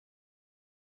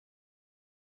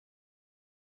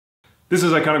This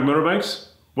is Iconic Motorbikes.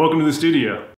 Welcome to the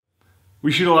studio.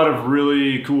 We shoot a lot of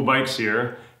really cool bikes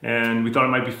here, and we thought it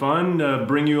might be fun to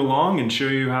bring you along and show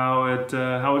you how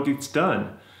it gets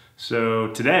done. So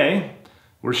today,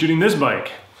 we're shooting this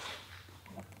bike,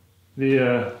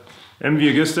 the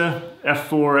MV Agusta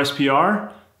F4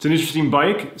 SPR. It's an interesting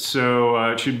bike, so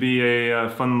it should be a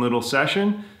fun little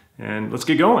session, and let's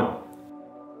get going.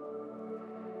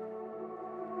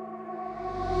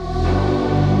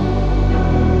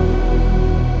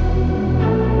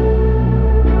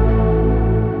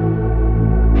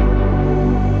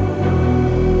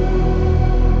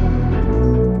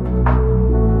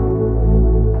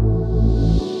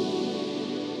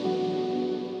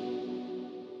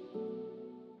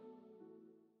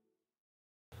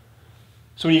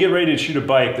 So when you get ready to shoot a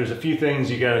bike, there's a few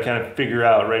things you gotta kind of figure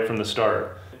out right from the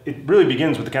start. It really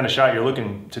begins with the kind of shot you're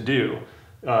looking to do.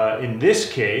 In this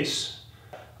case,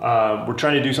 we're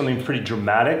trying to do something pretty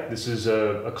dramatic. This is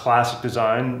a classic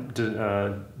design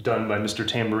done by Mr.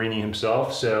 Tamburini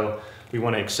himself, so we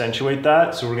want to accentuate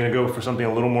that. So we're gonna go for something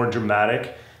a little more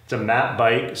dramatic. It's a matte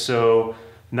bike, so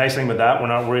nice thing with that, we're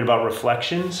not worried about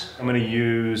reflections. I'm gonna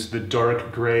use the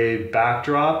dark gray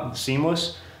backdrop,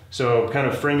 seamless. So kind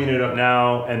of framing it up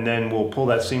now, and then we'll pull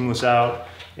that seamless out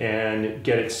and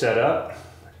get it set up.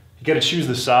 You gotta choose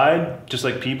the side, just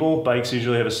like people, bikes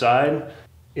usually have a side.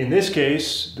 In this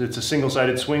case, it's a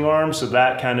single-sided swing arm, so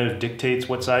that kind of dictates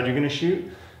what side you're gonna shoot.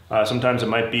 Sometimes it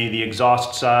might be the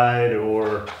exhaust side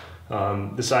or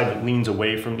the side that leans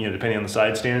away from, depending on the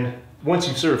side stand. Once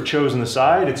you've sort of chosen the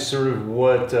side, it's sort of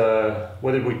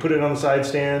whether we put it on the side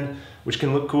stand, which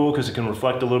can look cool because it can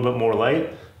reflect a little bit more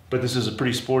light. But this is a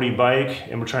pretty sporty bike,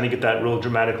 and we're trying to get that real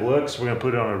dramatic look, so we're gonna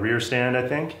put it on a rear stand, I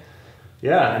think.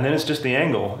 Yeah, and then it's just the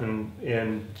angle.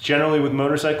 And generally with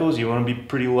motorcycles, you wanna be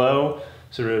pretty low,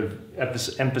 sort of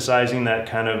emphasizing that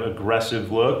kind of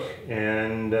aggressive look.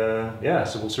 And yeah,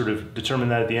 so we'll sort of determine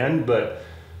that at the end. But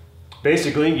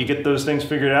basically, you get those things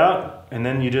figured out, and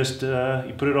then you just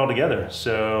you put it all together.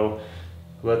 So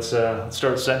let's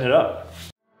start setting it up.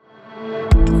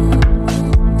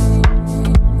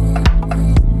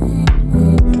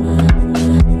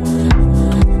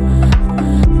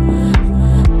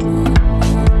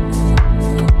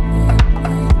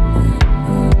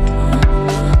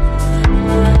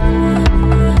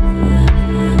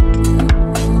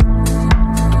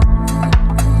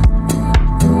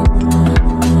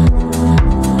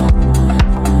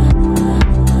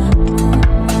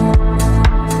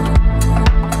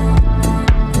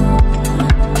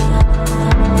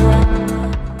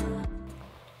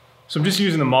 So I'm just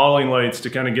using the modeling lights to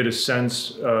kind of get a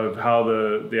sense of how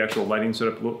the actual lighting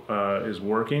setup is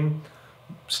working.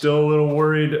 Still a little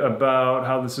worried about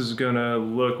how this is gonna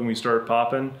look when we start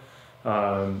popping.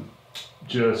 They're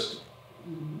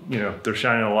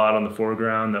shining a lot on the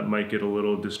foreground. That might get a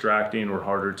little distracting or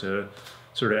harder to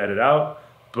sort of edit out.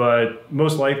 But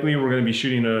most likely we're gonna be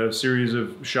shooting a series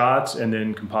of shots and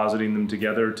then compositing them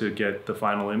together to get the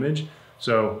final image.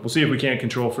 So we'll see if we can't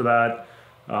control for that.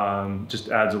 Just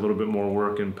adds a little bit more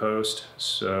work in post.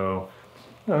 So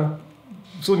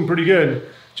it's looking pretty good,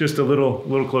 just a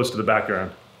little close to the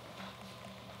background.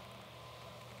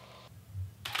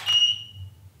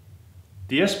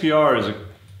 The SPR is a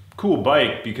cool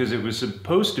bike because it was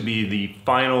supposed to be the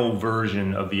final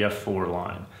version of the F4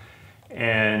 line.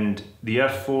 And the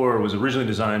F4 was originally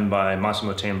designed by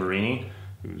Massimo Tamburini,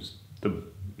 who's the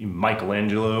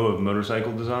Michelangelo of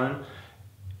motorcycle design.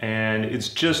 And it's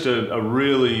just a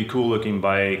really cool looking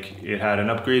bike. It had an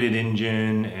upgraded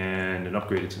engine and an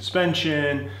upgraded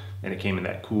suspension, and it came in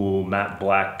that cool matte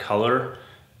black color.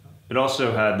 It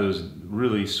also had those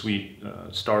really sweet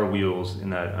star wheels in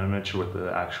that, I'm not sure what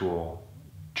the actual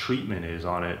treatment is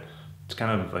on it. It's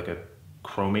kind of like a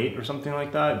chromate or something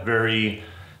like that. Very,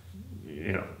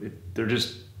 they're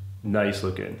just nice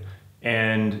looking.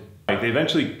 And they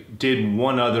eventually did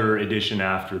one other edition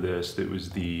after this that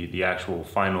was the actual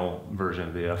final version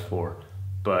of the F4.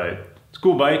 But it's a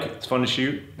cool bike, it's fun to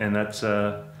shoot, and that's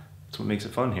what makes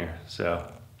it fun here. So,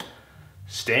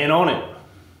 staying on it.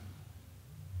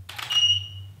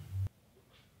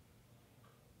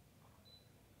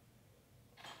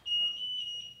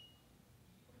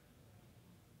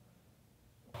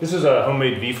 This is a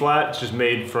homemade V-flat. It's just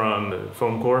made from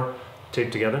foam core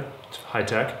taped together. It's high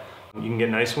tech. You can get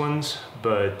nice ones,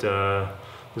 but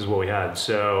this is what we had.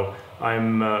 So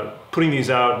I'm putting these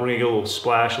out. We're gonna get a little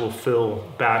splash, a little fill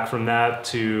back from that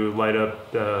to light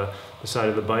up the side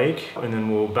of the bike, and then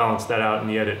we'll balance that out in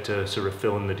the edit to sort of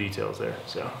fill in the details there.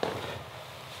 So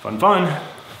fun. I'm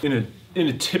gonna in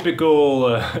a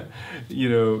typical, you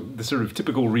know, the sort of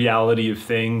typical reality of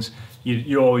things,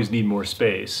 you always need more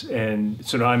space. And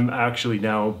so I'm actually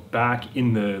now back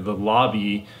in the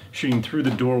lobby, shooting through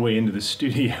the doorway into the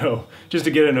studio, just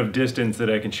to get enough distance that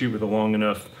I can shoot with a long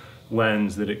enough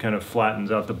lens that it kind of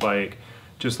flattens out the bike.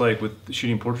 Just like with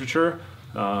shooting portraiture,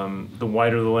 the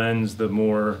wider the lens, the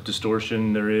more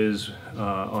distortion there is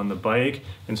on the bike.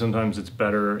 And sometimes it's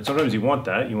better, sometimes you want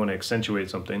that, you want to accentuate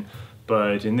something.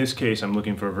 But in this case, I'm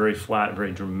looking for a very flat,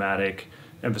 very dramatic,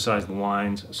 emphasize the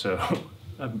lines. So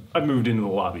I've moved into the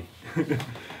lobby.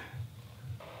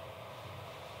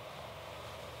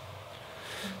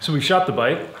 So we shot the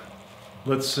bike.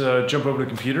 Let's jump over to the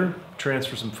computer,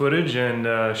 transfer some footage,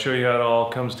 and show you how it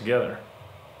all comes together.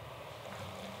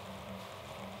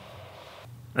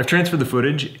 I've transferred the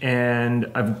footage and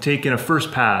I've taken a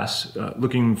first pass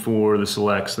looking for the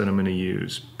selects that I'm going to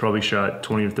use. Probably shot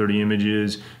 20 or 30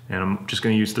 images, and I'm just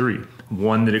going to use 3.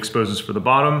 One that exposes for the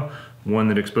bottom, one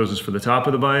that exposes for the top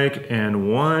of the bike, and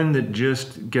one that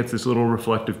just gets this little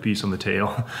reflective piece on the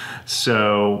tail.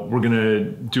 So we're going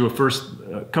to do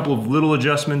a couple of little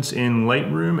adjustments in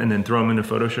Lightroom and then throw them into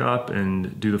Photoshop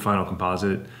and do the final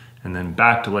composite, and then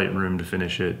back to Lightroom to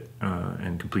finish it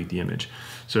and complete the image.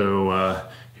 So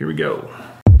here we go.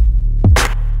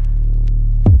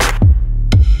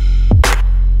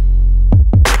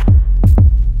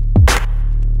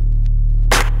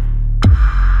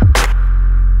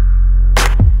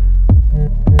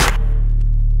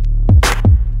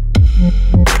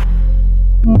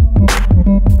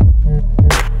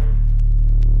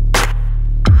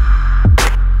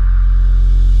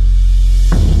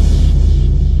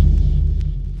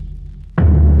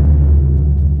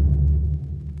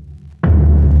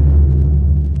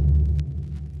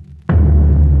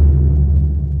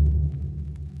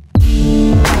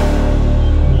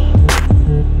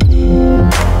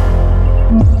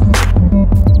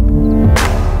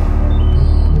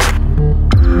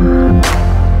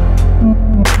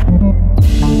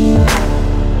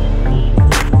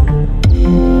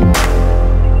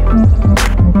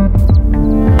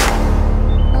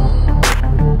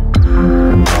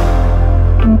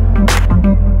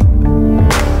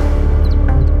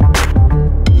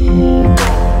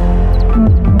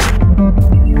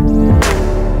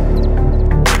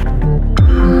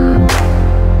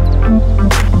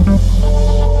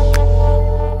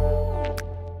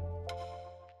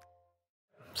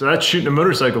 So that's shooting a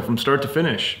motorcycle from start to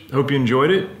finish. I hope you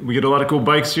enjoyed it. We get a lot of cool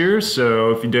bikes here,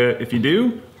 so if you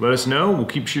do, let us know. We'll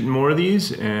keep shooting more of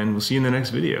these, and we'll see you in the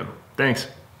next video. Thanks.